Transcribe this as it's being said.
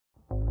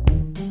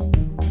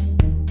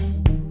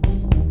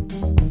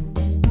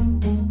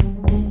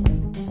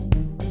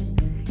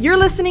You're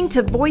listening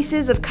to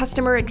Voices of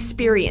Customer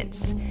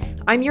Experience.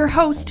 I'm your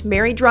host,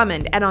 Mary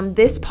Drumond, and on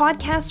this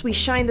podcast, we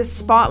shine the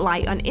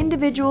spotlight on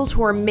individuals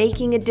who are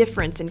making a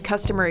difference in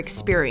customer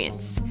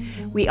experience.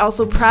 We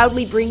also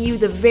proudly bring you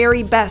the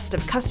very best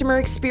of customer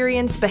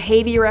experience,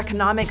 behavior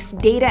economics,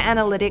 data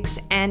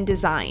analytics, and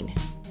design.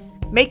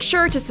 Make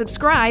sure to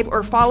subscribe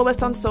or follow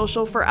us on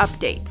social for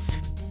updates.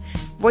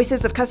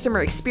 Voices of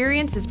Customer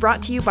Experience is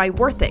brought to you by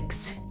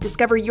Worthix.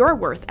 Discover your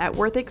worth at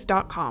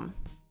worthix.com.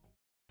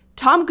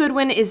 Tom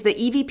Goodwin is the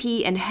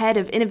EVP and Head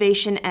of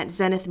Innovation at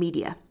Zenith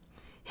Media.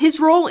 His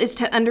role is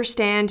to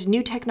understand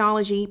new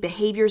technology,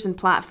 behaviors, and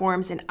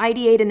platforms and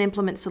ideate and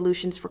implement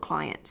solutions for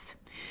clients.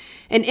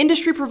 An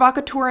industry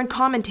provocateur and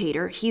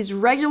commentator, he's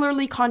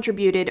regularly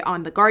contributed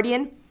on The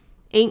Guardian,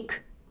 Inc.,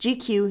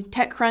 GQ,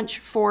 TechCrunch,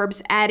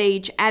 Forbes, Ad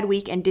Age,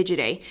 Adweek, and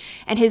Digiday,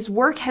 and his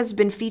work has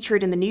been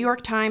featured in The New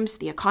York Times,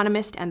 The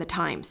Economist, and The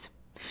Times.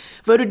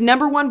 Voted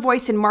 #1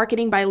 voice in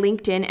marketing by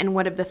LinkedIn and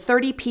one of the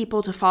 30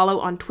 people to follow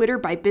on Twitter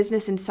by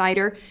Business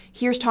Insider,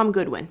 here's Tom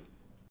Goodwin.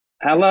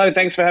 Hello,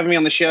 thanks for having me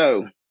on the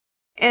show.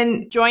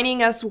 And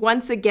joining us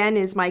once again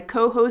is my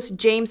co-host,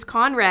 James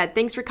Conrad.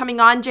 Thanks for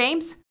coming on,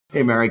 James.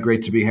 Hey, Mary,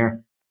 great to be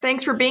here.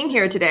 Thanks for being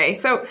here today.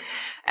 So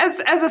as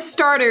a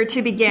starter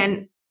to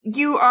begin,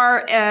 you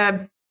are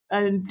a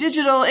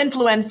digital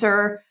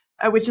influencer,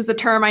 which is a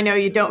term I know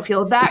you don't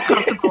feel that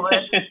comfortable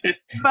with,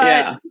 but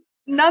yeah.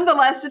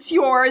 Nonetheless, it's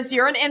yours.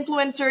 You're an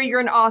influencer, you're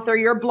an author,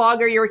 you're a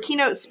blogger, you're a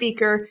keynote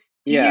speaker.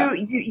 Yeah.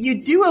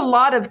 You do a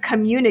lot of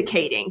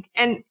communicating.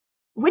 And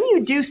when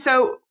you do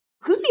so,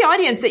 who's the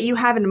audience that you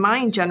have in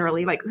mind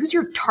generally? Like, who's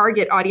your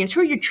target audience?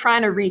 Who are you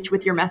trying to reach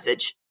with your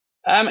message?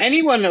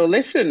 Anyone who'll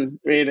listen,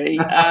 really.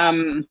 I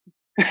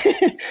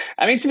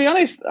mean, to be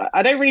honest,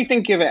 I don't really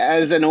think of it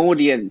as an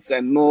audience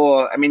and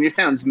more, I mean, it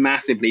sounds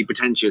massively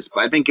pretentious,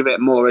 but I think of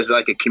it more as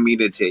like a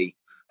community.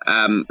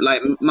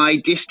 Like my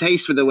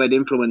distaste for the word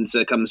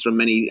influencer comes from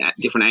many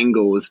different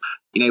angles.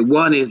 You know,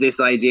 one is this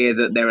idea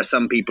that there are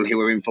some people who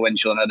are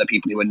influential and other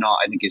people who are not.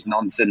 I think is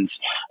nonsense.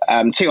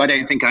 Two, I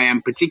don't think I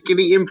am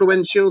particularly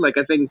influential. Like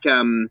I think,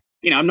 I'm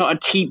not a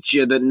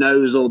teacher that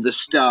knows all the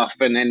stuff,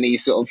 and then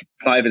these sort of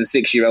 5 and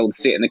 6 year olds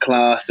sit in the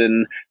class,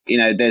 and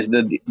there's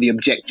the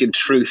objective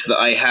truth that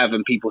I have,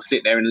 and people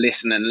sit there and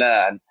listen and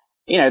learn.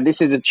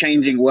 This is a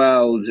changing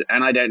world,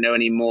 and I don't know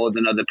any more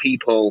than other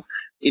people.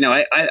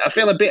 I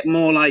feel a bit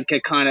more like a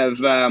kind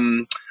of,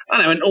 an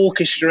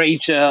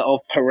orchestrator of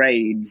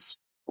parades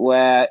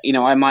where,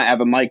 I might have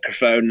a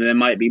microphone and there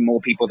might be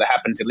more people that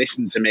happen to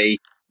listen to me.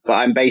 But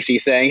I'm basically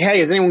saying, hey,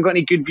 has anyone got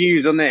any good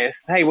views on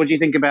this? Hey, what do you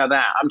think about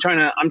that? I'm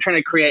trying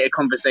to create a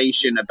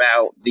conversation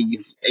about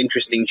these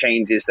interesting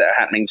changes that are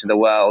happening to the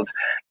world.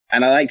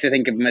 And I like to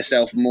think of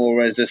myself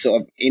more as a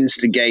sort of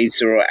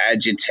instigator or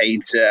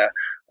agitator,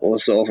 or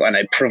sort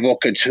of,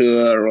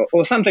 provocateur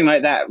or something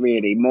like that,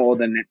 really, more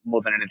than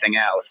anything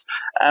else.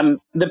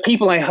 The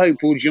people I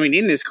hope will join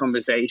in this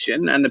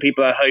conversation, and the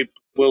people I hope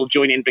will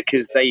join in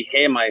because they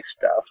hear my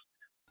stuff,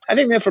 I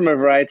think they're from a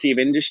variety of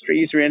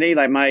industries, really.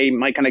 Like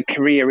my kind of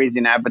career is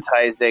in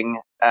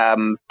advertising,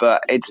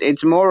 but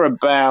it's more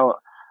about,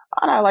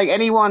 like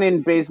anyone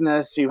in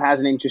business who has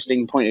an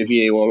interesting point of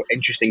view or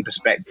interesting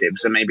perspective.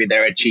 So maybe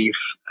they're a chief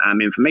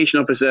information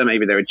officer,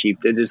 maybe they're a chief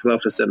digital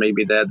officer,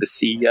 maybe they're the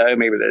CEO,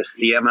 maybe they're a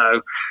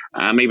CMO,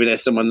 maybe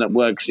there's someone that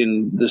works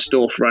in the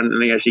storefront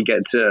and they actually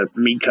get to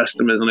meet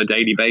customers on a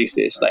daily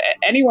basis. Like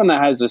anyone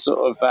that has a sort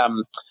of,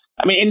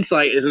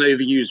 insight is an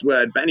overused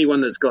word, but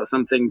anyone that's got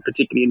something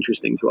particularly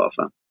interesting to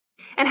offer.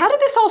 And how did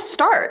this all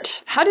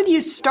start? How did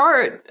you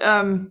start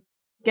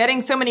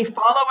getting so many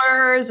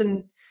followers?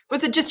 And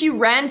was it just you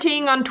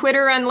ranting on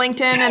Twitter and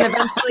LinkedIn and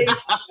eventually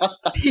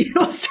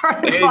people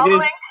started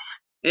following?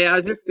 I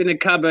was just in a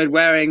cupboard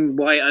wearing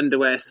white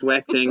underwear,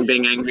 sweating,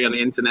 being angry on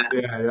the internet.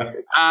 Yeah.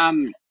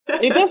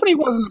 It definitely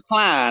wasn't a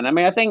plan.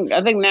 I think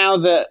now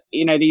that,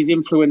 these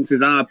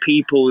influencers are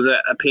people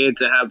that appear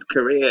to have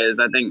careers,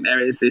 I think there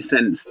is this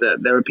sense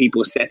that there are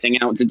people setting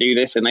out to do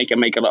this and they can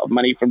make a lot of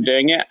money from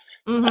doing it.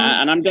 Mm-hmm.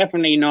 And I'm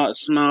definitely not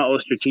smart or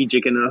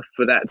strategic enough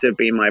for that to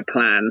be my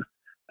plan.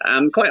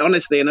 Quite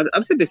honestly, and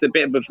I've said this a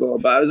bit before,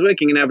 but I was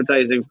working in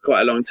advertising for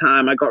quite a long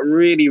time. I got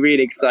really,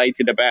 really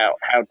excited about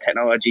how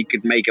technology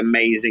could make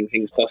amazing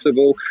things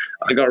possible.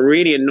 I got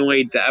really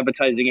annoyed that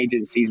advertising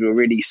agencies were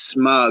really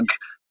smug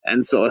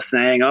and sort of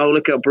saying, oh,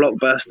 look at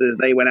Blockbusters,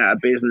 they went out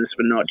of business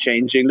for not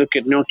changing. Look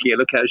at Nokia,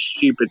 look how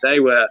stupid they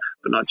were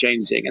for not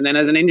changing. And then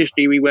as an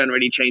industry, we weren't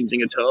really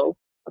changing at all.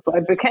 So I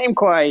became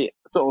quite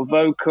sort of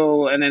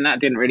vocal, and then that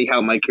didn't really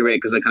help my career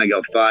because I kind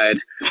of got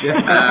fired.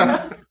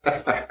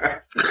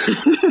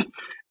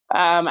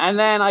 And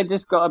then I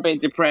just got a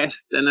bit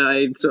depressed, and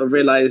I sort of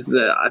realized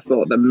that I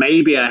thought that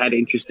maybe I had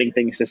interesting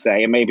things to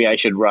say and maybe I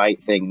should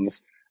write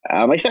things.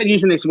 I started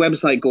using this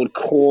website called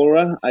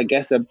Quora, I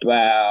guess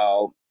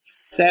about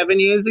 7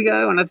 years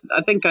ago. And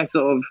I think I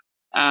sort of,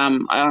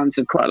 I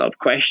answered quite a lot of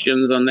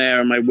questions on there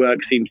and my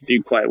work seemed to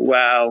do quite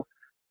well.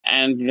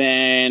 And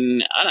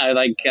then,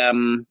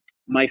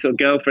 my sort of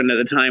girlfriend at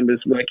the time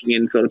was working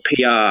in sort of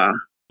PR.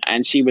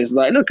 And she was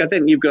like, look, I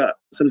think you've got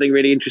something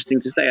really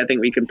interesting to say. I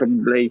think we can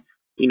probably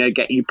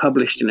get you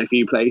published in a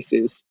few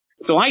places.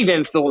 So I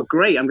then thought,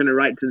 great, I'm going to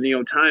write to the New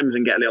York Times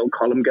and get a little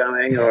column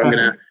going, or I'm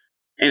going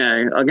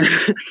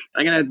to,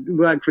 I'm gonna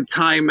work for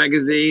Time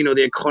magazine or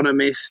The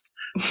Economist.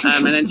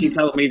 And then she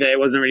told me that it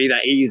wasn't really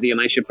that easy,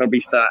 and I should probably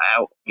start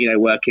out,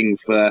 working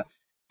for,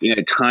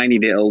 tiny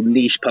little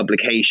niche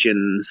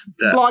publications.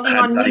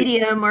 Blogging on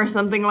Medium or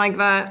something like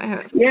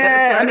that.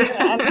 Yeah,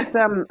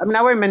 I mean,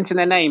 I won't mention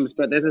their names,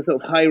 but there's a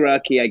sort of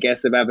hierarchy, I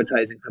guess, of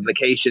advertising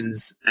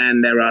publications,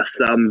 and there are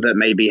some that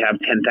maybe have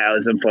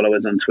 10,000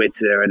 followers on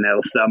Twitter, and there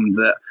are some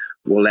that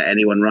will let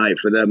anyone write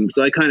for them.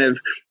 So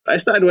I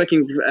started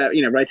working,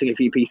 writing a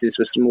few pieces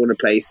for smaller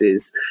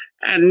places,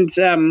 and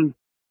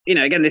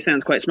again, this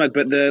sounds quite smug,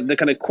 but the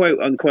kind of quote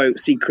unquote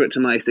secret to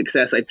my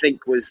success, I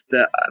think, was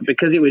that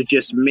because it was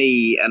just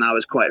me and I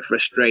was quite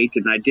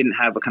frustrated and I didn't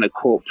have a kind of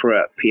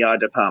corporate PR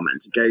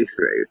department to go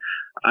through,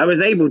 I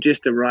was able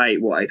just to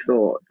write what I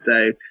thought.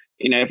 So,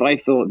 if I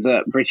thought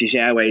that British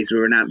Airways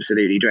were an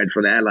absolutely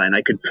dreadful airline,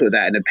 I could put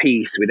that in a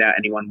piece without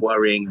anyone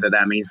worrying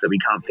that means that we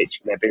can't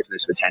pitch their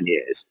business for 10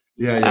 years.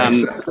 Yeah,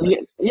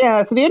 exactly.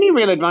 So the only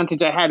real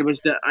advantage I had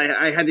was that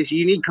I had this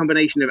unique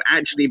combination of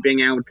actually being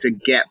able to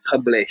get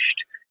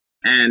published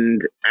and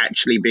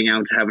actually being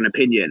able to have an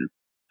opinion.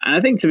 And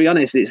I think, to be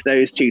honest, it's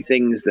those two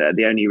things that are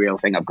the only real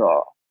thing I've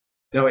got.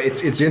 No,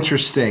 it's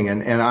interesting,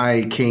 and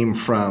I came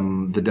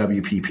from the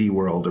WPP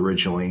world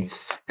originally,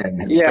 and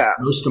had spent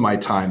most of my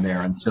time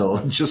there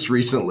until just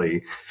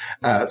recently.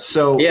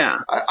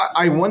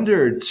 I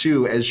wondered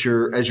too, as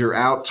you're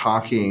out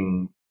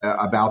talking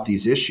about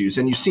these issues,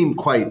 and you seem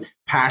quite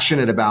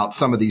passionate about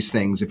some of these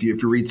things. If you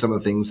read some of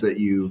the things that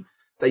you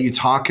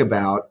talk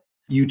about,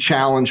 you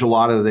challenge a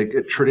lot of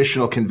the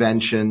traditional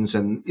conventions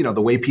and,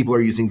 the way people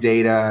are using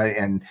data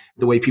and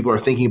the way people are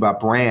thinking about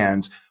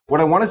brands. What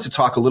I wanted to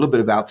talk a little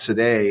bit about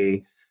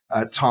today,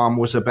 Tom,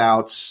 was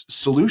about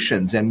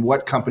solutions and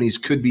what companies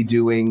could be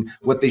doing,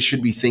 what they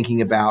should be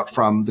thinking about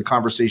from the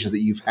conversations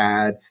that you've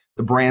had,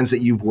 the brands that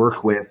you've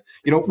worked with,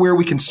 where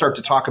we can start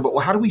to talk about,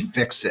 well, how do we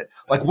fix it?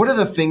 Like, what are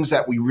the things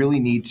that we really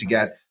need to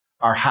get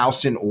our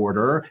house in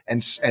order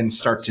and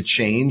start to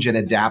change and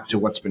adapt to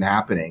what's been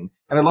happening?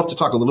 And I'd love to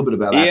talk a little bit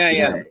about that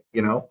today,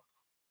 No,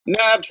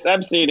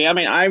 absolutely. I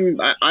mean,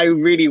 I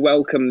really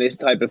welcome this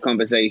type of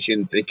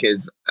conversation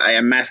because I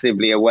am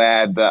massively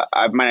aware that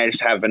I've managed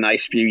to have a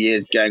nice few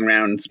years going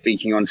around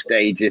speaking on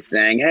stages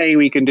saying, hey,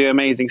 we can do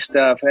amazing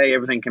stuff. Hey,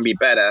 everything can be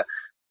better.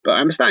 But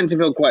I'm starting to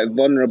feel quite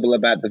vulnerable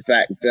about the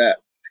fact that,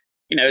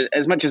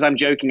 as much as I'm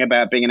joking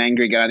about being an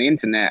angry guy on the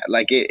internet,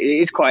 like it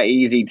is quite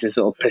easy to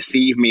sort of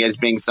perceive me as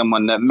being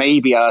someone that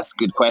maybe asks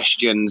good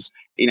questions,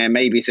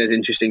 maybe says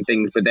interesting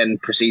things, but then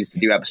proceeds to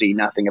do absolutely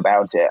nothing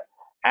about it.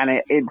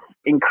 And it's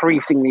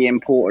increasingly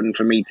important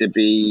for me to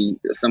be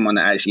someone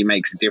that actually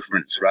makes a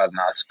difference rather than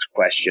asks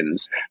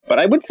questions. But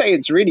I would say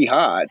it's really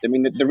hard. I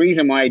mean, the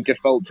reason why I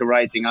default to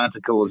writing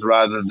articles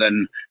rather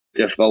than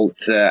default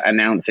to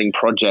announcing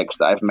projects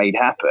that I've made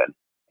happen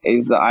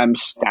is that I'm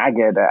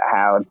staggered at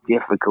how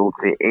difficult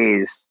it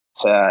is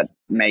to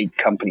make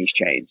companies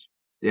change.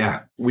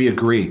 Yeah, we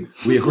agree.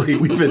 We've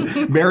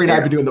been, Mary and I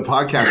have been doing the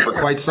podcast for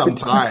quite some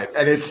time.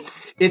 And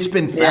it's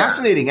been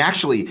fascinating,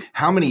 actually,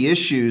 how many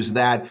issues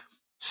that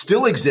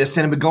still exist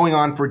and have been going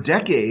on for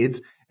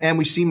decades. And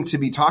we seem to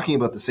be talking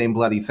about the same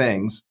bloody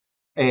things.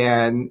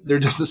 And there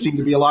doesn't seem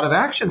to be a lot of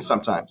action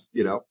sometimes,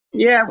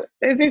 Yeah,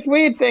 it's this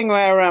weird thing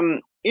where,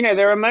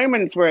 there are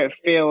moments where it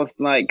feels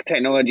like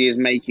technology is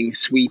making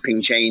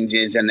sweeping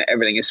changes and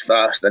everything is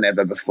faster than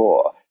ever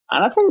before.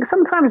 And I think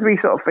sometimes we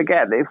sort of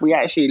forget that if we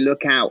actually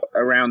look out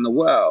around the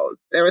world,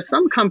 there are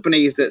some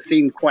companies that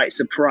seem quite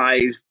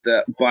surprised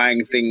that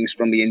buying things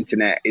from the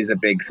internet is a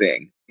big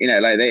thing.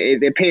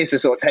 It appears to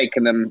sort of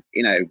taken them,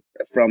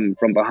 from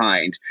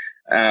behind.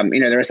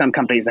 There are some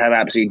companies that have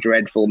absolutely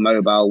dreadful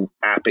mobile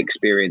app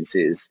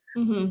experiences.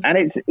 Mm-hmm. And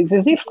it's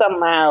as if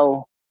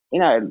somehow,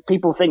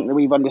 people think that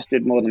we've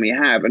understood more than we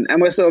have. And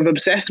we're sort of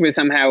obsessed with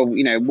somehow,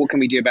 what can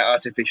we do about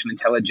artificial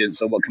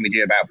intelligence, or what can we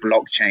do about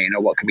blockchain,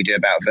 or what can we do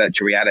about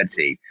virtual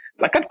reality?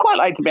 Like, I'd quite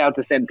like to be able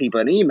to send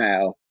people an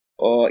email,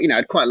 or,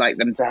 I'd quite like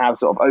them to have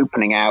sort of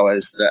opening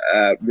hours that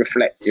are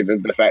reflective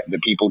of the fact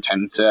that people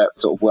tend to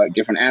sort of work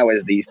different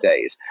hours these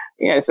days.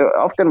 So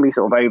often we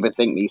sort of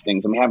overthink these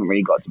things and we haven't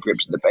really got to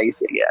grips with the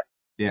basic yet.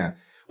 Yeah.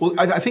 Well,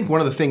 I think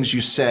one of the things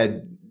you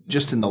said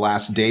just in the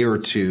last day or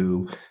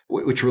two,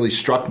 which really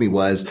struck me,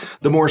 was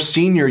the more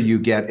senior you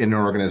get in an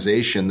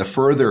organization, the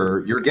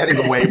further you're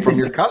getting away from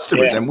your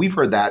customers. And we've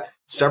heard that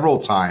several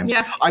times.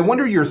 Yeah. I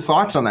wonder your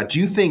thoughts on that. Do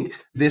you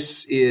think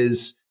this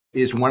is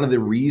one of the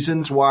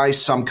reasons why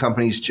some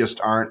companies just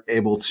aren't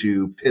able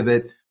to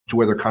pivot to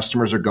where their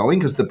customers are going?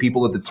 Because the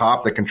people at the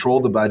top that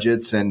control the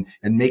budgets and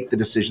make the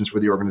decisions for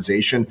the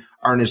organization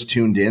aren't as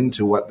tuned in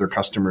to what their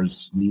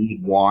customers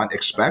need, want,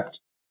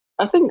 expect?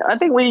 I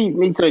think we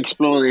need to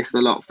explore this a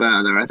lot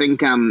further. I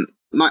think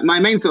my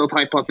main sort of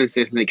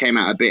hypothesis, and it came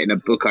out a bit in a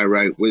book I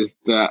wrote, was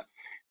that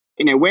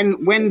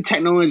when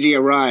technology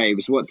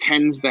arrives, what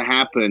tends to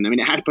happen, I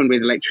mean, it happened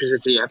with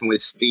electricity, it happened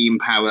with steam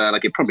power,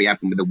 like it probably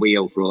happened with the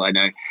wheel for all I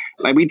know.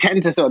 Like, we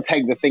tend to sort of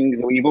take the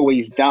things that we've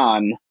always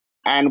done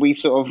and we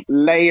sort of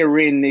layer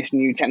in this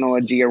new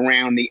technology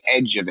around the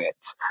edge of it.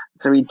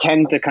 So we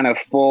tend to kind of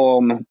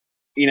form,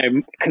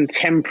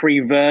 contemporary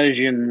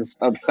versions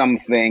of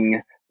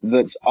something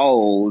that's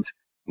old,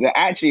 that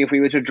actually, if we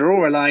were to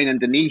draw a line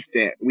underneath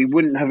it, we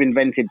wouldn't have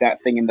invented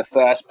that thing in the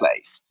first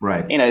place.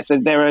 Right. So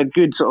there are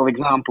good sort of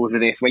examples of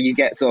this where you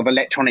get sort of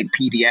electronic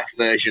PDF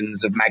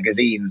versions of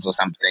magazines or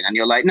something. And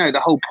you're like, no, the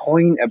whole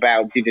point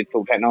about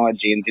digital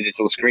technology and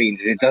digital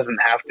screens is it doesn't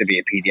have to be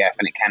a PDF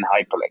and it can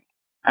hyperlink.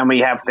 And we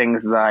have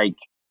things like,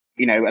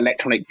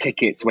 electronic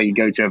tickets where you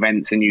go to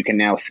events and you can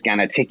now scan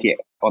a ticket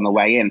on the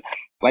way in.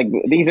 Like,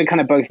 these are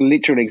kind of both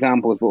literal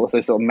examples, but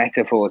also sort of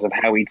metaphors of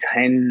how we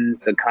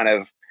tend to kind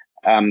of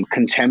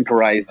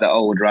contemporize the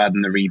old rather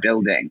than the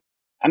rebuilding.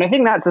 And I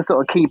think that's a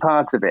sort of key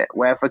part of it,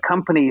 where for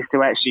companies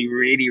to actually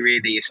really,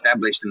 really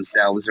establish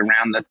themselves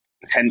around the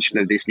potential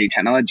of these new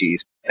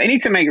technologies, they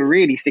need to make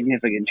really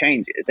significant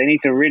changes. They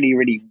need to really,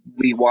 really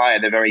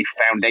rewire the very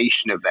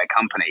foundation of their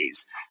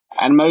companies.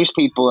 And most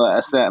people at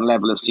a certain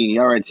level of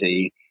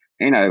seniority,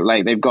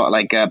 like they've got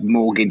like a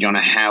mortgage on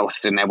a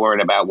house and they're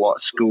worried about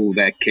what school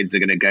their kids are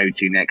going to go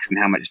to next and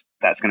how much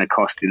that's going to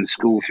cost in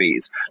school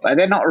fees. Like,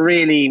 they're not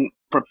really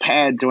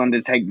prepared to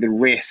undertake the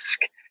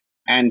risk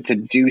and to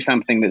do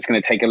something that's going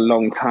to take a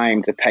long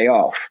time to pay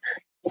off.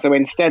 So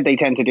instead, they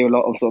tend to do a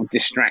lot of sort of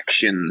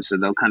distractions. So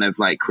they'll kind of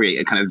like create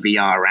a kind of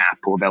VR app,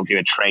 or they'll do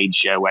a trade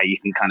show where you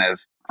can kind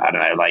of,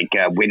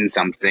 win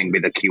something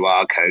with a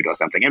QR code or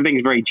something.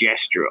 Everything's very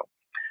gestural.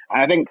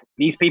 And I think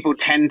these people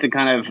tend to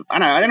kind of, I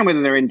don't know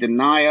whether they're in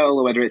denial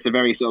or whether it's a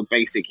very sort of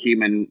basic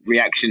human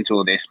reaction to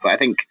all this, but I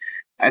think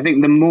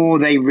the more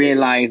they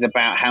realize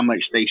about how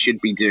much they should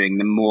be doing,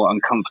 the more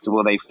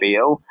uncomfortable they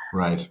feel.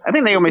 Right. I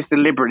think they almost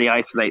deliberately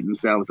isolate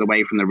themselves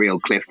away from the real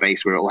cliff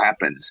face where it all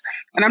happens.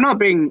 And I'm not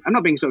being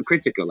sort of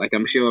critical. Like,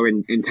 I'm sure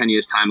in 10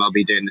 years' time I'll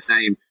be doing the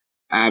same.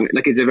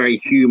 It's a very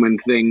human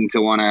thing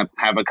to want to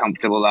have a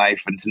comfortable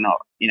life and to not,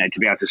 to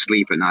be able to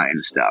sleep at night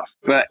and stuff.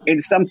 But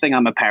it's something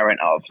I'm a parent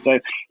of. So,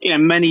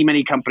 many,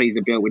 many companies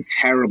are built with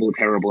terrible,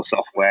 terrible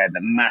software that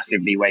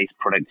massively wastes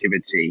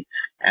productivity.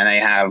 And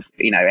they have,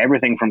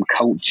 everything from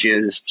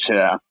cultures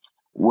to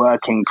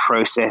working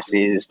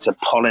processes to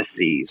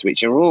policies,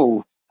 which are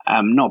all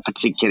not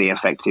particularly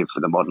effective for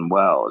the modern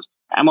world.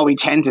 And what we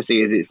tend to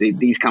see is it's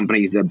these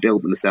companies that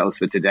build themselves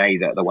for today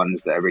that are the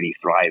ones that are really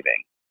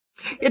thriving.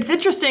 It's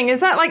interesting.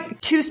 Is that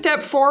like 2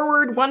 step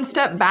forward, 1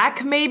 step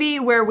back, maybe,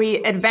 where we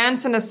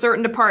advance in a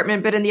certain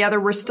department, but in the other,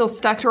 we're still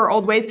stuck to our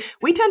old ways?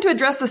 We tend to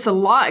address this a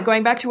lot,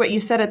 going back to what you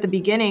said at the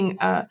beginning.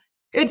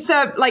 It's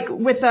like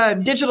with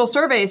digital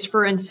surveys,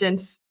 for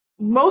instance.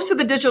 Most of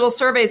the digital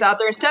surveys out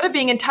there, instead of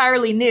being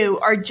entirely new,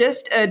 are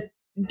just a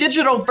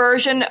digital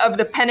version of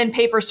the pen and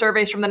paper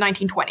surveys from the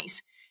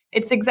 1920s.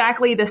 It's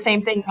exactly the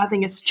same thing.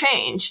 Nothing has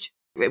changed.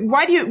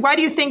 Why do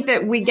you think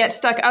that we get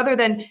stuck, other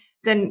than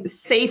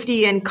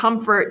safety and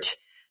comfort?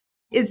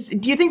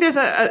 Do you think there's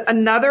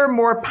another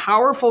more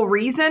powerful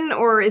reason,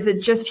 or is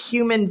it just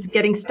humans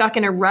getting stuck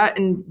in a rut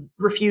and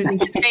refusing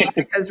to change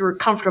because we're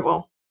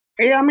comfortable?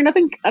 Yeah, I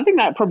think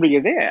that probably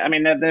is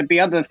it. There'd be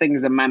other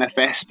things that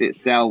manifest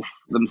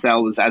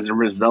themselves as a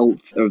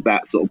result of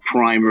that sort of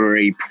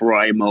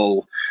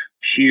primal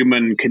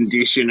human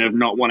condition of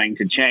not wanting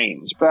to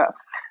change. But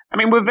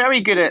we're very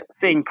good at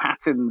seeing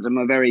patterns, and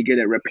we're very good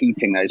at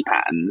repeating those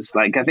patterns.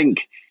 Like, I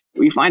think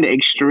we find it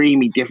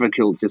extremely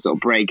difficult to sort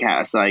of break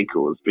out of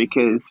cycles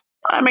because,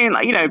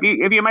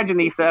 if you imagine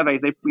these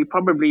surveys, we've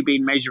probably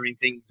been measuring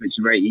things which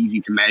are very easy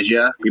to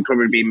measure. We've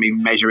probably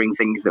been measuring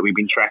things that we've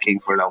been tracking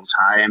for a long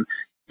time.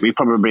 We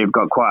probably have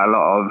got quite a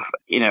lot of,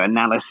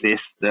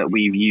 analysis that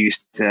we've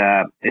used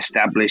to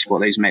establish what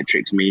those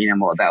metrics mean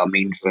and what that'll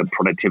mean for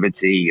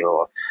productivity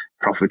or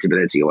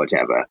profitability or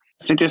whatever.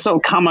 So to sort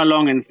of come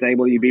along and say,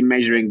 well, you've been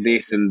measuring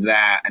this and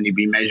that, and you've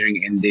been measuring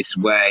it in this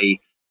way,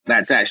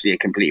 that's actually a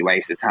complete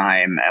waste of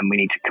time, and we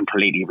need to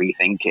completely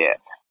rethink it.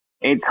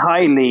 It's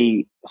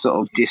highly sort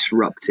of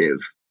disruptive.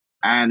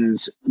 And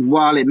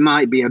while it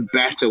might be a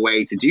better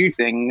way to do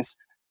things,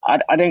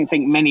 I don't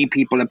think many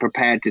people are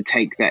prepared to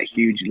take that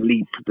huge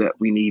leap that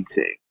we need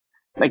to.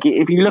 Like,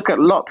 if you look at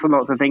lots and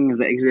lots of things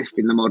that exist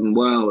in the modern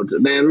world,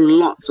 there are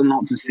lots and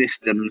lots of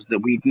systems that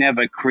we'd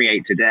never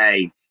create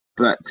today.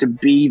 But to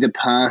be the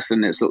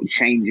person that sort of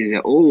changes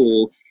it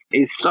all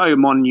is so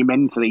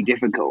monumentally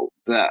difficult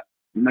that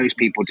most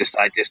people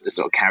decide just to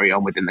sort of carry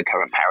on within the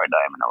current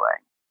paradigm in a way.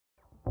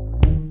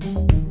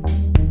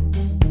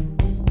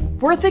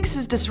 Worthix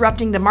is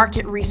disrupting the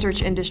market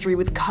research industry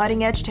with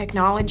cutting-edge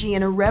technology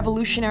and a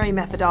revolutionary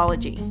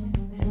methodology.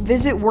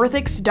 Visit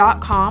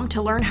Worthix.com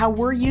to learn how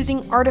we're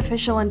using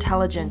artificial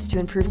intelligence to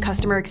improve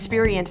customer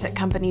experience at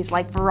companies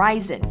like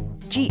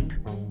Verizon, Jeep,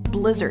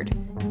 Blizzard,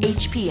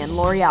 HP, and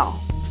L'Oreal.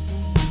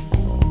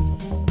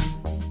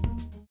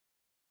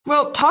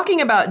 Well,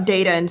 talking about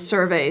data and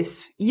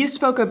surveys, you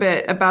spoke a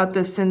bit about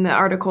this in the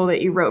article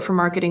that you wrote for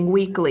Marketing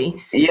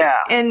Weekly. Yeah.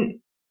 And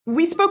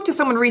we spoke to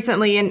someone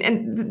recently,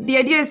 and the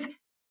idea is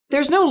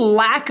there's no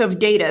lack of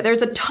data.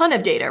 There's a ton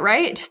of data,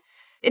 right?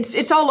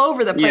 It's all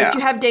over the place. Yeah. You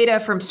have data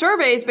from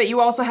surveys, but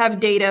you also have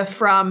data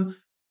from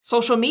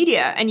social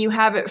media, and you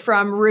have it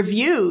from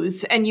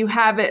reviews, and you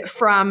have it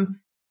from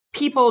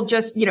people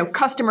just,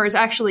 customers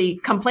actually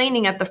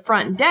complaining at the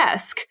front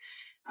desk.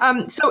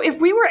 So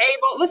if we were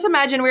able, let's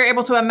imagine we were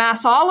able to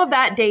amass all of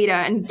that data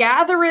and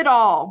gather it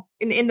all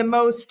in the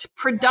most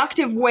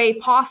productive way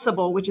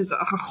possible, which is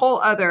a whole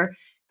other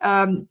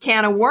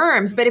can of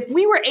worms. But if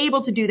we were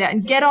able to do that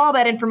and get all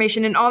that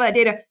information and all that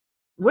data,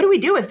 what do we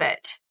do with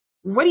it?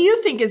 What do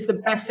you think is the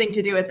best thing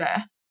to do with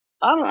it?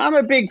 I'm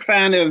a big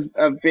fan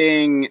of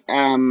being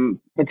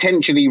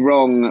potentially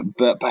wrong,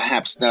 but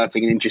perhaps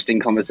starting an interesting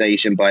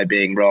conversation by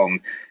being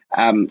wrong.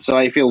 So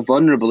I feel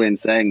vulnerable in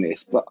saying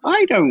this, but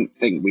I don't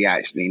think we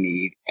actually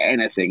need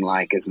anything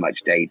like as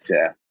much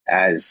data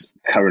as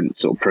current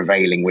sort of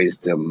prevailing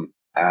wisdom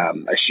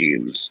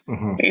assumes.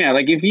 Mm-hmm.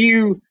 Like if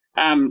you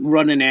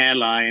run an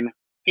airline,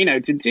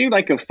 to do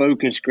like a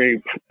focus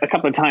group a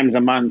couple of times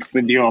a month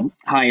with your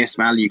highest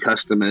value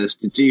customers,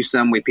 to do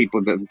some with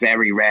people that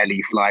very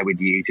rarely fly with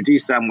you, to do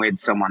some with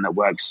someone that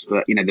works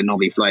for, that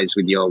normally flies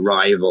with your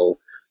rival.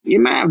 The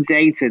amount of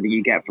data that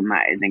you get from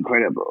that is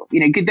incredible.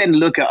 You could then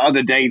look at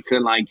other data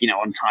like,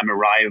 on-time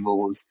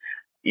arrivals,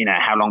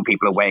 how long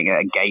people are waiting at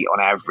a gate on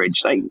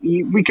average. Like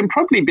we can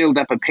probably build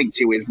up a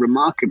picture with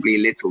remarkably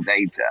little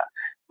data.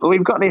 But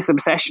we've got this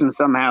obsession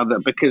somehow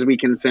that because we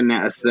can send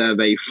out a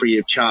survey free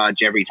of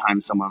charge every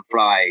time someone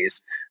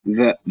flies,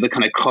 that the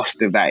kind of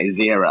cost of that is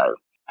zero.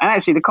 And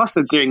actually, the cost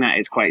of doing that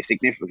is quite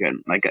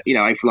significant. Like,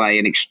 I fly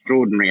an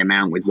extraordinary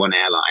amount with one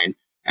airline.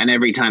 And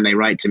every time they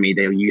write to me,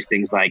 they'll use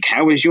things like,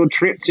 "How was your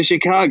trip to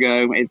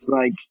Chicago?" It's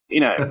like,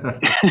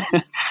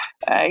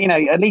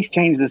 at least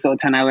change the sort of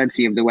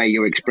tonality of the way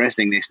you're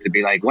expressing this to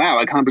be like, "Wow,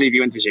 I can't believe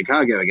you went to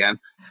Chicago again."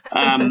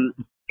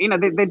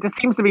 There just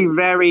seems to be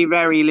very,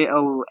 very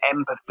little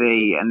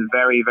empathy and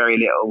very, very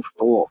little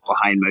thought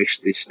behind most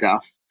of this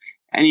stuff.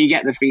 And you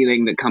get the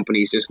feeling that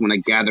companies just want to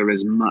gather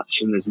as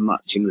much and as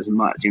much and as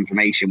much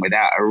information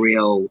without a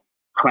real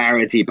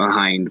clarity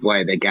behind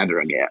why they're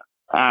gathering it.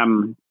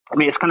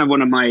 It's kind of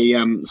one of my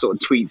sort of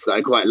tweets that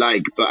I quite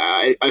like, but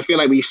I feel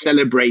like we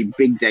celebrate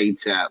big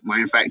data when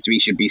in fact we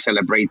should be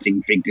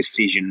celebrating big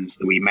decisions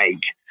that we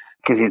make.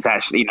 Because it's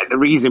actually, the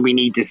reason we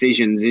need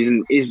decisions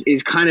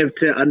is kind of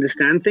to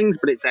understand things,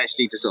 but it's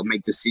actually to sort of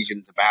make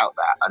decisions about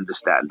that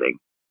understanding.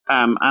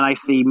 And I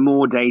see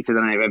more data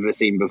than I've ever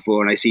seen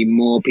before, and I see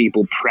more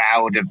people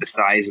proud of the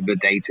size of the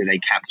data they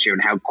capture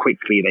and how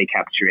quickly they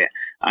capture it.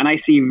 And I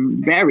see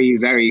very,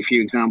 very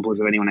few examples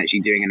of anyone actually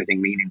doing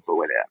anything meaningful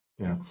with it.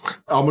 Yeah.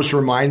 Almost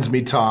reminds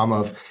me, Tom,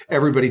 of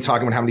everybody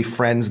talking about how many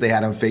friends they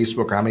had on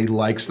Facebook or how many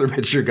likes their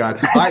picture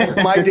got.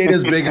 My data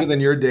is bigger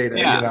than your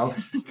data,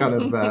 kind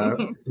of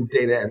some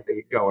data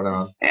envy going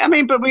on.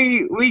 But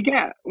we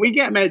get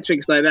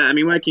metrics like that.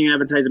 Working in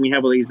advertising, we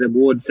have all these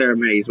award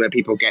ceremonies where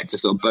people get to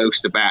sort of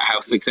boast about how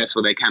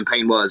successful their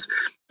campaign was.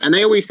 And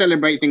they always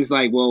celebrate things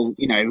like,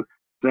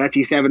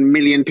 37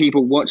 million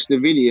people watched the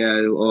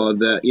video, or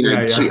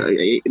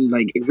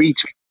like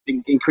retweet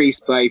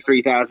increased by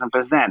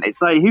 3,000%.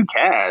 It's like, who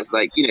cares?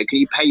 Like, can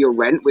you pay your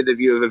rent with a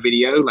view of a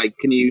video? Like,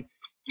 can you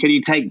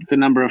take the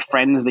number of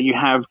friends that you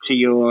have to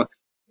your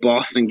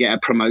boss and get a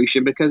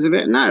promotion because of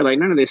it? No, like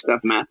none of this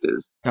stuff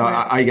matters. No,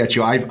 I get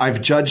you.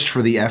 I've judged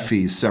for the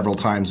Effies several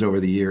times over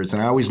the years,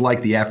 and I always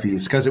liked the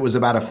Effies because it was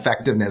about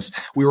effectiveness.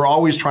 We were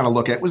always trying to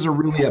look at, was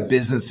really a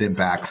business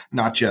impact,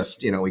 not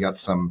just, we got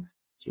some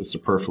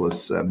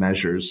superfluous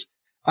measures.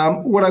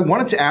 What I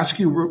wanted to ask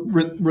you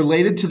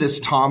related to this,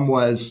 Tom,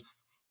 was,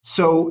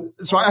 so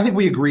I think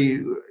we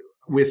agree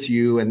with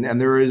you, and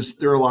there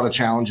are a lot of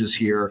challenges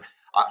here.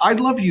 I'd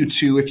love you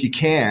to, if you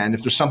can,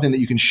 if there's something that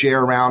you can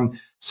share around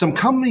some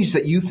companies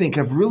that you think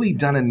have really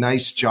done a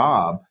nice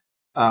job,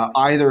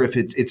 either if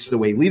it's the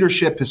way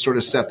leadership has sort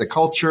of set the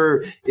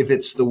culture, if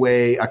it's the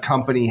way a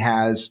company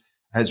has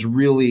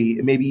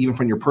really, maybe even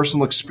from your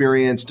personal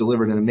experience,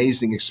 delivered an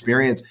amazing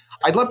experience.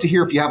 I'd love to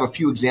hear if you have a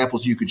few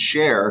examples you could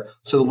share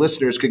so the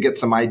listeners could get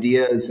some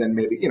ideas and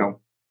maybe,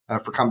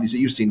 for companies that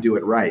you've seen do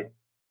it right.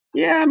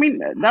 Yeah,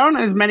 there aren't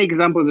as many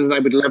examples as I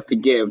would love to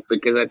give,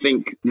 because I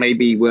think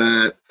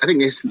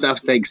this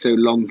stuff takes so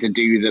long to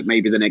do that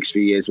maybe the next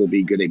few years will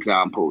be good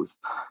examples.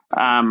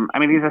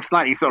 These are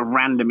slightly sort of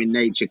random in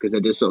nature because they're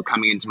just sort of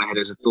coming into my head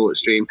as a thought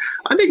stream.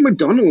 I think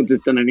McDonald's has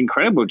done an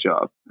incredible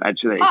job,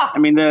 actually.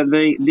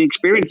 The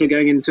experience of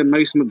going into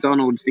most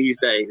McDonald's these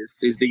days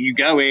is that you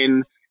go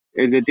in,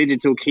 there's a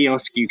digital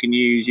kiosk you can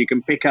use, you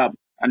can pick up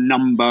a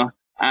number,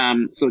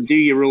 do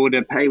your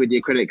order, pay with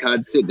your credit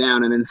card, sit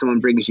down, and then someone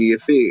brings you your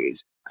food.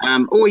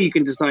 Or you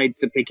can decide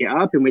to pick it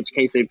up, in which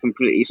case they've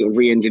completely sort of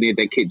re-engineered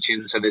their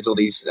kitchen. So there's all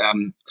these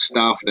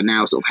staff that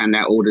now sort of hand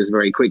out orders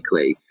very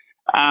quickly.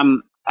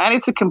 And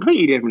it's a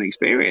completely different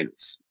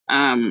experience.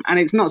 And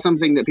it's not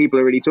something that people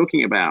are really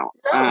talking about.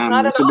 No,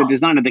 not at all. The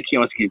design of the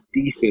kiosk is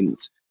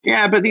decent.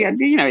 Yeah, but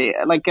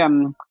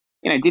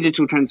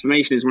digital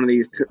transformation is one of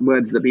these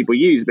words that people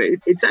use, but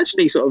it's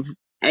actually sort of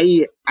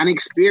an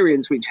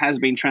experience which has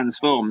been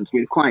transformed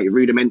with quite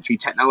rudimentary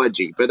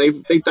technology, but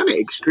they've done it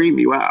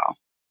extremely well.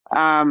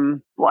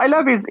 What I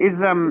love is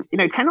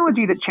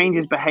technology that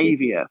changes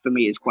behavior for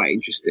me is quite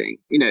interesting.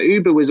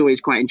 Uber was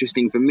always quite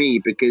interesting for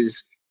me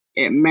because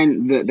it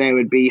meant that there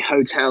would be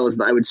hotels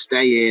that I would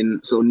stay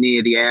in sort of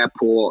near the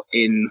airport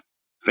in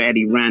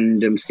fairly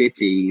random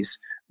cities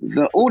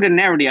that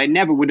ordinarily I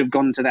never would have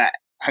gone to that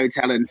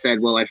hotel and said,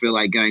 well, I feel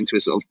like going to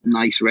a sort of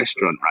nice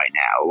restaurant right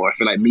now, or I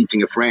feel like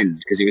meeting a friend,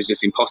 because it was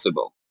just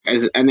impossible.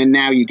 And then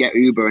now you get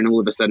Uber and all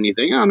of a sudden you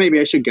think, oh, maybe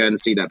I should go and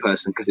see that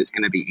person because it's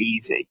going to be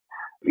easy.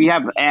 You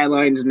have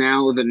airlines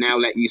now that now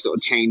let you sort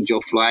of change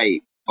your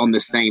flight on the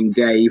same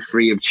day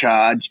free of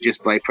charge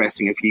just by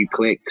pressing a few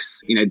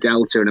clicks.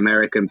 Delta and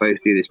American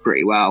both do this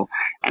pretty well.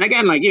 And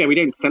again, we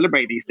don't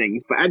celebrate these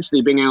things, but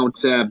actually being able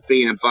to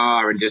be in a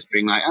bar and just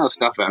being like, oh,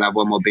 stuff it, I'll have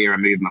one more beer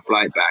and move my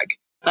flight back.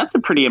 That's a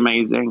pretty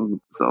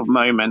amazing sort of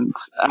moment.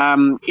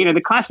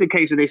 The classic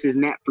case of this is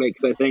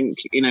Netflix, I think,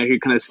 who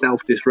kind of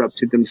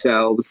self-disrupted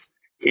themselves.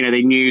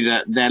 They knew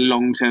that their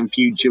long-term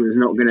future was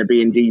not going to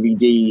be in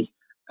DVD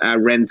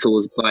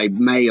rentals by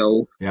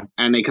mail,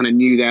 and they kind of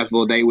knew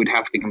therefore they would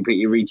have to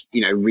completely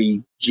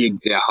rejig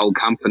their whole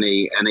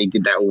company, and they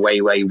did that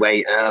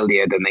way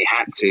earlier than they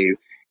had to.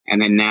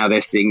 And then now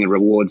they're seeing the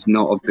rewards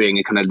not of being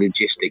a kind of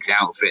logistics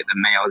outfit that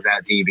mails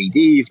out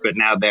DVDs, but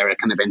now they're a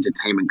kind of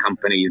entertainment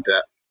company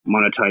that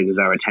monetizes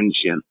our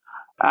attention.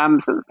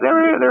 So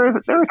there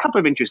are a couple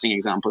of interesting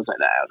examples like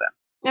that out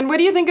there. And what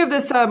do you think of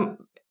this?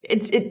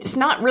 It's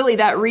not really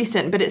that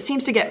recent, but it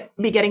seems to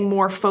be getting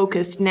more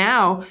focused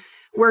now,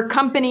 where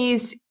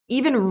companies,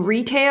 even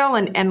retail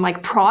and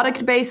like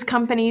product-based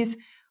companies,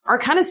 are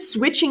kind of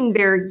switching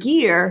their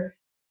gear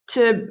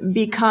to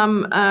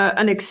become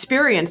an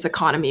experience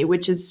economy,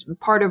 which is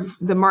part of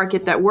the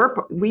market that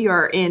we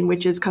are in,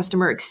 which is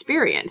customer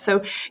experience.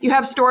 So you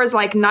have stores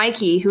like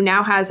Nike, who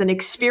now has an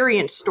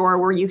experience store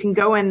where you can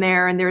go in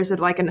there and there's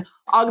like an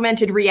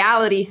augmented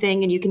reality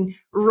thing and you can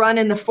run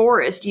in the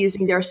forest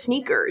using their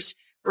sneakers,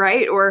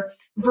 right? Or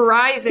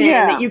Verizon,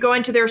 that you go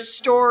into their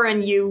store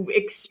and you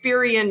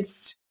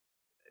experience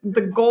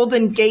the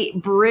Golden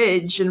Gate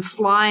Bridge and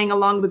flying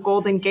along the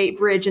Golden Gate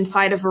Bridge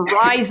inside a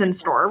Verizon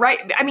store, right?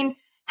 I mean,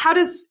 how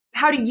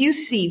do you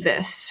see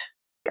this?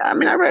 I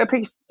wrote a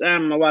piece a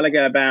while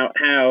ago about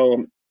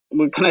how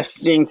we're kind of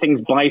seeing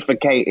things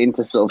bifurcate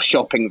into sort of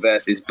shopping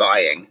versus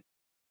buying.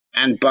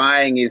 And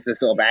buying is the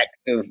sort of act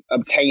of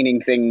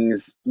obtaining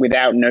things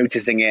without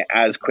noticing it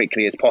as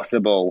quickly as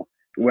possible,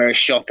 whereas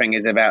shopping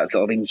is about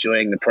sort of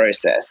enjoying the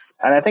process.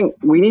 And I think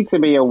we need to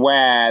be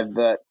aware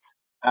that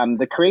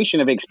the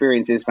creation of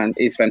experiences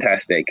is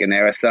fantastic. And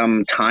there are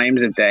some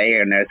times of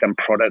day and there are some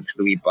products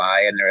that we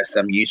buy and there are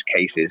some use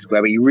cases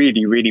where we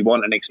really, really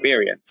want an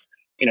experience.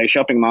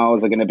 Shopping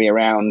malls are going to be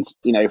around,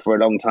 for a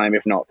long time,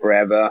 if not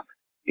forever,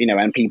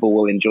 and people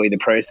will enjoy the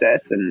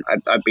process. And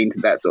I've been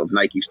to that sort of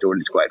Nike store and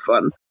it's quite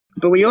fun.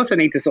 But we also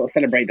need to sort of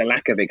celebrate the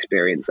lack of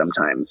experience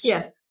sometimes.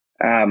 Yeah.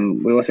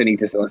 We also need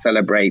to sort of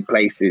celebrate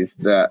places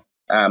that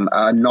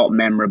are not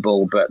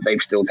memorable, but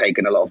they've still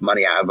taken a lot of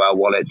money out of our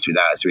wallets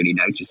without us really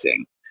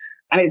noticing.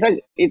 And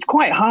it's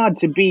quite hard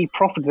to be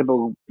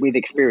profitable with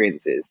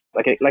experiences.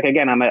 Like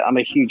again, I'm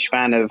a huge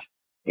fan of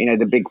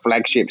the big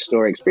flagship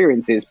store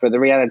experiences, but the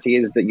reality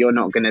is that you're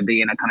not going to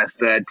be in a kind of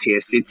third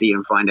tier city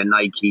and find a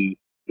Nike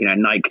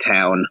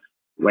Town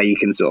where you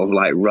can sort of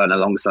like run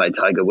alongside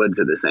Tiger Woods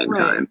at the same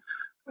time.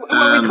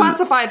 Well, we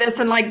classify this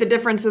and like the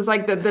difference is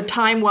like the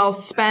time well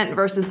spent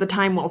versus the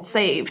time well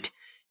saved.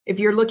 If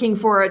you're looking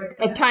for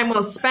a time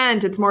well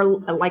spent, it's more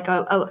like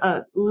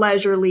a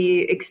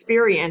leisurely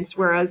experience,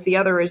 whereas the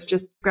other is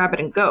just grab it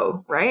and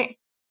go, right?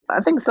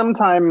 I think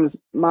sometimes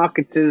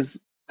marketers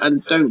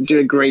don't do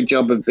a great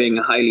job of being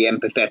highly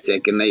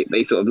empathetic, and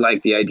they sort of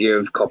like the idea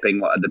of copying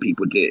what other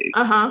people do.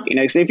 So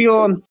if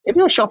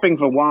you're shopping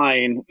for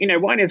wine,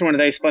 wine is one of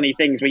those funny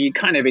things where you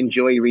kind of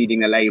enjoy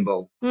reading the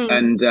label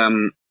and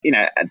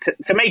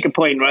to make a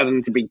point rather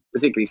than to be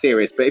particularly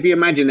serious. But if you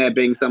imagine there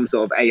being some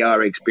sort of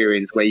AR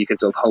experience where you can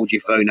sort of hold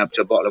your phone up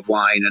to a bottle of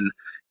wine and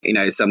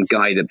some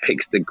guy that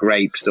picks the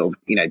grapes sort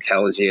of,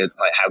 tells you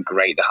like how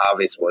great the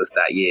harvest was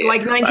that year.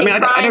 Like 19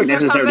 Crimes I don't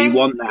necessarily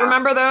want that.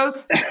 Remember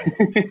those?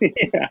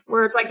 Yeah.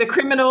 Where it's like the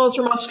criminals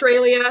from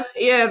Australia.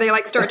 Yeah, they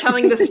like start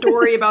telling the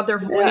story about their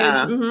voyage.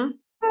 Yeah. Mm-hmm.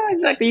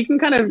 Exactly. You can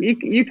kind of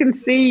you can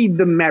see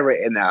the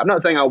merit in that. I'm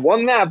not saying I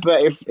want that,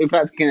 but if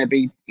that's going to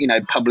be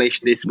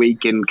published this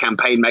week in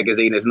Campaign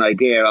magazine as an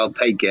idea, I'll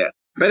take it.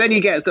 But then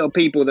you get sort of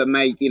people that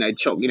make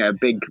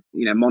big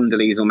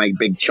Mondelez will make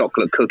big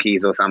chocolate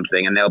cookies or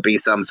something, and there'll be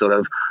some sort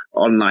of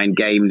online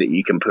game that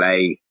you can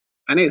play.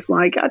 And it's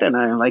like, I don't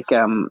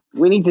know,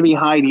 we need to be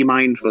highly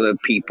mindful of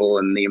people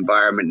and the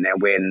environment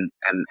they're in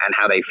and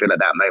how they feel at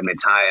that moment in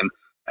time.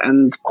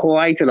 And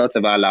quite a lot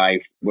of our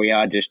life, we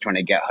are just trying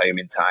to get home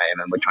in time,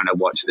 and we're trying to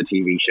watch the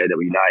TV show that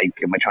we like,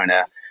 and we're trying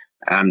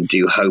to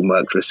do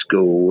homework for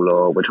school,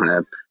 or we're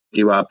trying to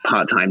do our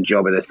part-time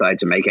job on the side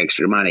to make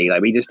extra money.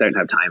 Like, we just don't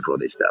have time for all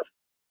this stuff.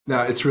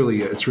 No, it's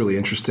really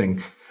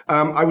interesting.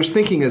 I was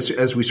thinking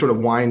as we sort of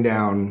wind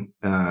down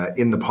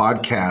in the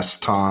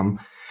podcast, Tom,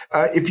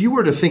 if you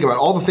were to think about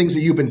all the things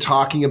that you've been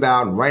talking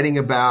about and writing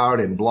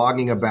about and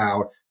blogging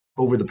about,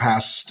 over the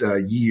past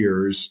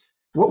years,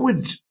 what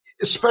would,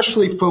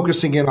 especially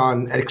focusing in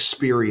on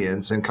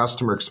experience and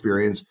customer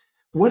experience,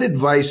 what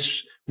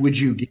advice would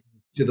you give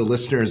to the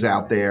listeners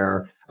out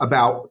there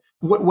about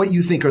what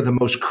you think are the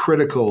most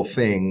critical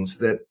things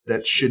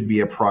that should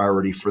be a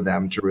priority for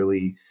them to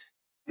really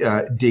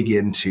dig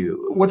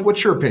into?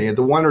 What's your opinion?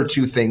 The one or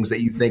two things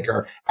that you think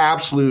are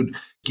absolute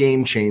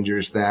game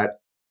changers that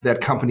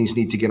companies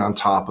need to get on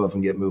top of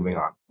and get moving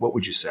on? What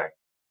would you say?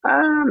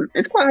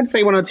 It's quite hard to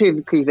say one or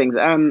two key things.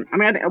 I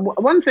think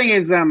one thing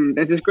is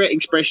there's this great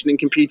expression in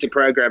computer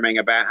programming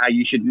about how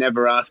you should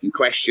never ask a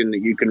question that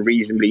you can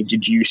reasonably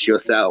deduce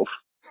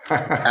yourself.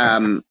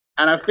 And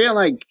I feel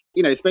like,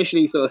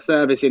 especially sort of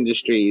service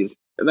industries,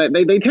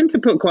 they tend to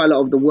put quite a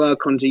lot of the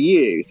work onto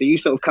you. So you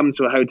sort of come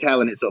to a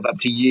hotel and it's sort of up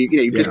to you.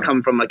 You've just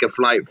come from like a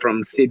flight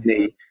from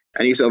Sydney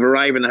and you sort of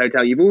arrive in the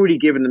hotel. You've already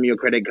given them your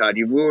credit card.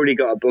 You've already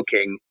got a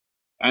booking.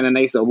 And then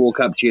they sort of walk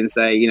up to you and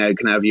say,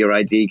 can I have your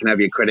ID? Can I have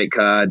your credit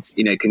cards?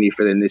 Can you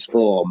fill in this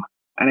form?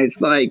 And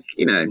it's like,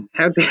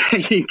 how dare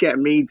you get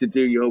me to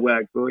do your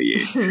work for you?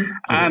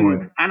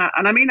 And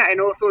I mean that in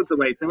all sorts of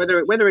ways. So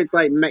whether it's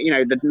like,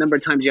 the number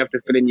of times you have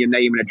to fill in your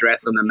name and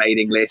address on the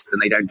mailing list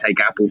and they don't take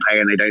Apple Pay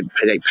and they don't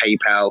take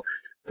PayPal.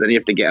 So then you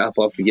have to get up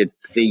off your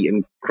seat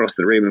and cross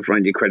the room and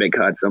find your credit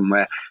card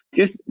somewhere.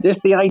 Just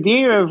the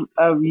idea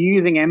of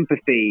using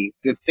empathy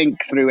to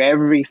think through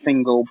every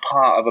single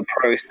part of a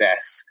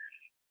process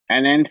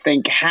and then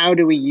think, how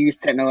do we use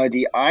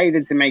technology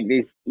either to make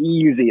this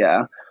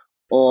easier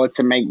or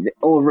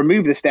or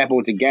remove the step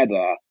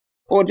altogether,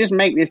 or just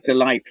make this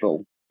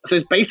delightful. So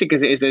as basic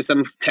as it is, there's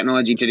some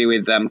technology to do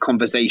with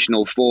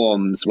conversational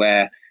forms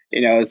where,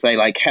 say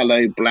like,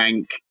 hello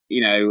blank, do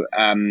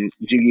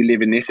you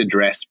live in this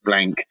address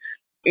blank?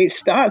 It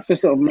starts to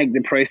sort of make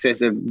the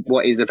process of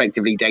what is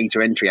effectively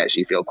data entry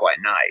actually feel quite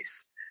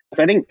nice.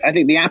 So I think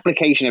the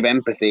application of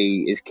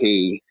empathy is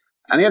key.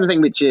 And the other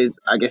thing, which is,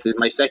 I guess, is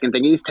my second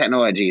thing, is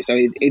technology. So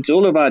it's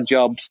all of our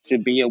jobs to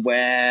be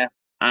aware,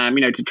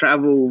 to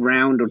travel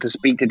around or to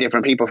speak to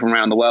different people from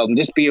around the world and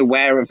just be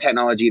aware of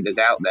technology that's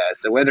out there.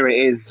 So whether it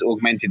is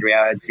augmented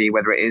reality,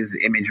 whether it is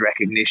image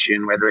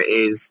recognition, whether it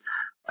is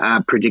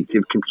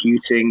predictive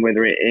computing,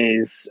 whether it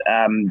is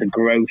the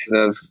growth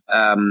of,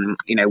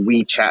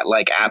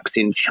 WeChat-like apps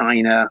in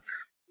China,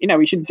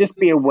 we should just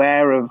be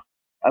aware of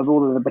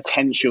all of the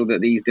potential that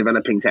these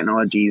developing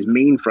technologies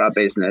mean for our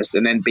business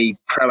and then be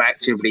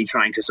proactively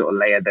trying to sort of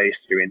layer those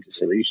through into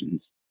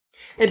solutions.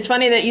 It's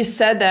funny that you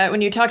said that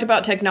when you talked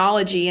about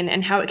technology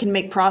and how it can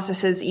make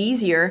processes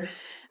easier.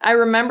 I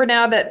remember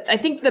now that I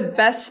think the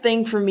best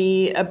thing for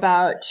me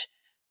about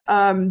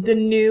the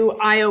new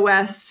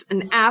iOS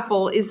and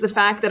Apple is the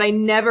fact that I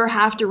never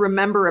have to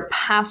remember a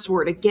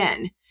password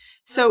again.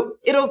 So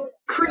it'll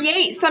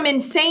create some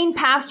insane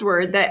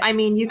password that,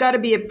 you got to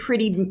be a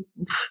pretty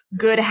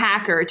good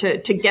hacker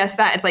to guess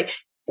that. It's like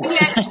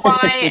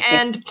EXY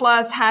and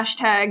plus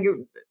hashtag,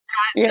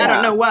 I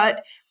don't know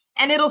what.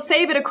 And it'll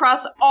save it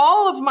across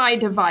all of my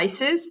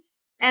devices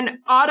and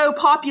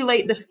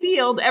auto-populate the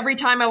field every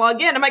time I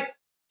log in. I'm like,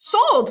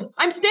 sold.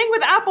 I'm staying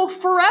with Apple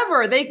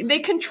forever. They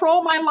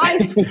control my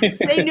life.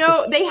 They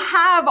know, they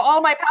have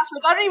all my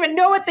passwords. I don't even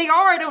know what they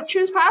are. I don't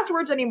choose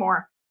passwords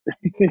anymore.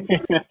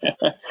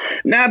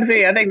 No,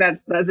 absolutely. I think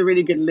that's a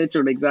really good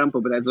literal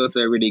example, but that's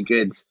also a really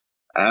good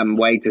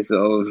way to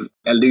sort of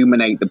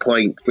illuminate the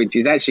point, which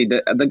is actually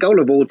the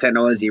goal of all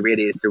technology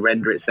really is to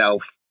render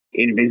itself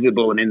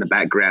invisible and in the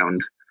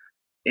background.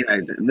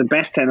 The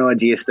best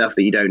technology is stuff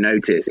that you don't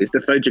notice. It's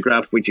the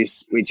photograph which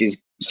is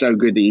so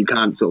good that you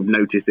can't sort of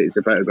notice that it's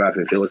a photograph.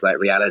 It feels like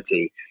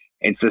reality.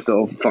 It's the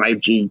sort of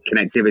 5G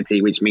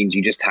connectivity, which means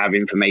you just have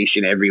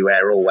information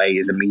everywhere,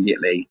 always,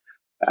 immediately.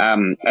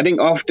 I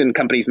think often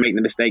companies make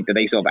the mistake that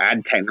they sort of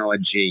add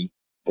technology,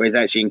 whereas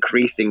actually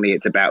increasingly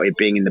it's about it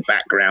being in the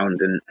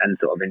background and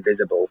sort of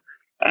invisible.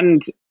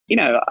 And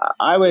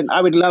I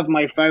would love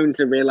my phone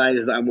to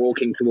realize that I'm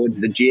walking towards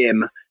the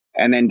gym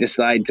and then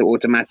decide to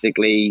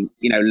automatically,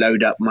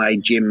 load up my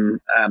gym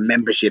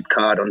membership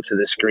card onto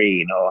the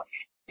screen. Or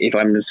if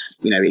I'm,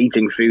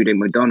 eating food in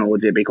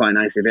McDonald's, it'd be quite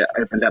nice if it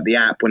opened up the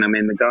app when I'm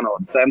in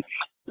McDonald's.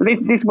 So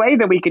this way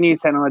that we can use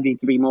technology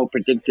to be more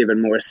predictive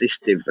and more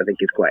assistive, I think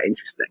is quite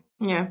interesting.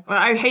 Yeah. Well,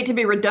 I hate to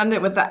be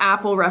redundant with the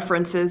Apple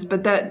references,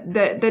 but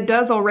that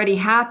does already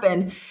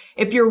happen.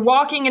 If you're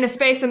walking in a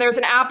space and there's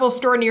an Apple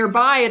store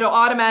nearby, it'll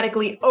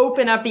automatically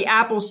open up the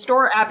Apple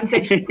Store app and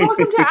say,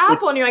 welcome to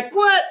Apple. And you're like,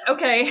 what?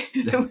 Okay.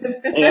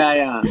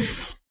 Yeah.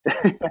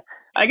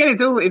 Again,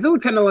 it's all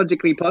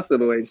technologically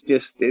possible.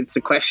 It's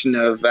a question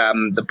of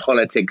the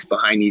politics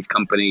behind these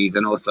companies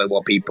and also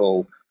what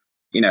people,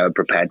 are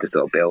prepared to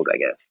sort of build, I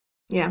guess.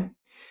 Yeah.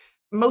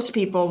 Most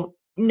people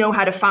know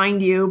how to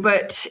find you,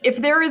 but if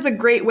there is a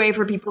great way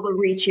for people to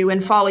reach you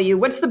and follow you,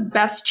 what's the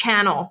best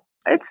channel?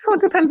 It sort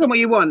of depends on what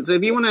you want. So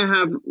if you want to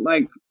have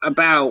like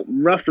about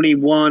roughly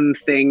one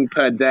thing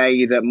per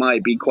day that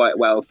might be quite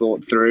well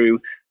thought through,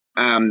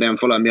 then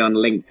follow me on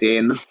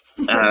LinkedIn.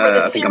 For the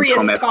I think I'm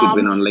Tom F.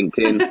 Goodwin on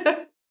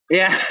LinkedIn.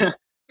 Yeah.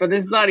 but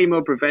they're slightly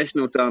more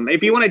professional, Tom.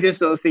 If you want to just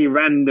sort of see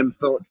random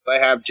thoughts that I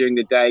have during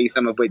the day,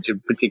 some of which are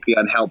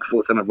particularly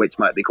unhelpful, some of which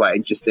might be quite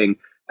interesting,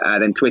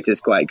 then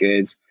Twitter's quite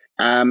good.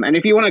 And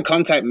if you want to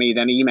contact me,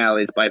 then email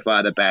is by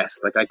far the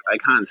best. Like, I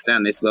can't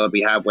stand this world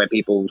we have where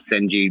people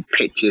send you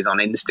pictures on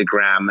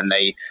Instagram and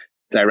they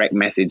direct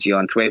message you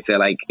on Twitter.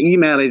 Like,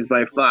 email is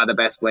by far the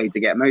best way to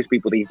get most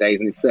people these days,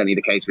 and it's certainly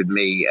the case with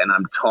me. And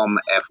I'm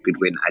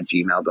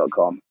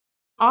tomfgoodwin@gmail.com.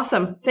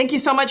 Awesome. Thank you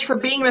so much for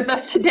being with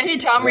us today,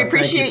 Tom. We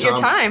appreciate your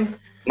time.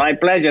 My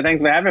pleasure.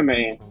 Thanks for having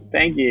me.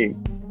 Thank you.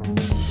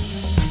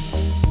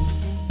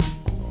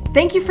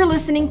 Thank you for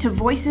listening to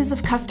Voices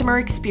of Customer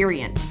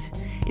Experience.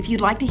 If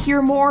you'd like to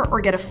hear more or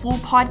get a full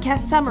podcast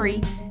summary,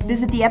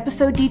 visit the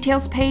episode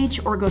details page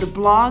or go to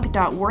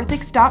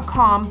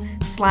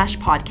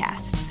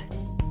blog.worthix.com/podcasts.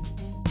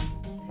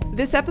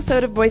 This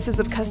episode of Voices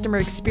of Customer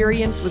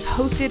Experience was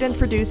hosted and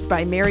produced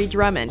by Mary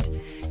Drumond,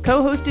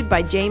 co-hosted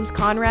by James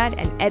Conrad,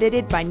 and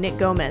edited by Nick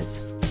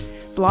Gomez.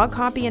 Blog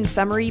copy and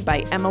summary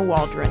by Emma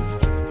Waldron.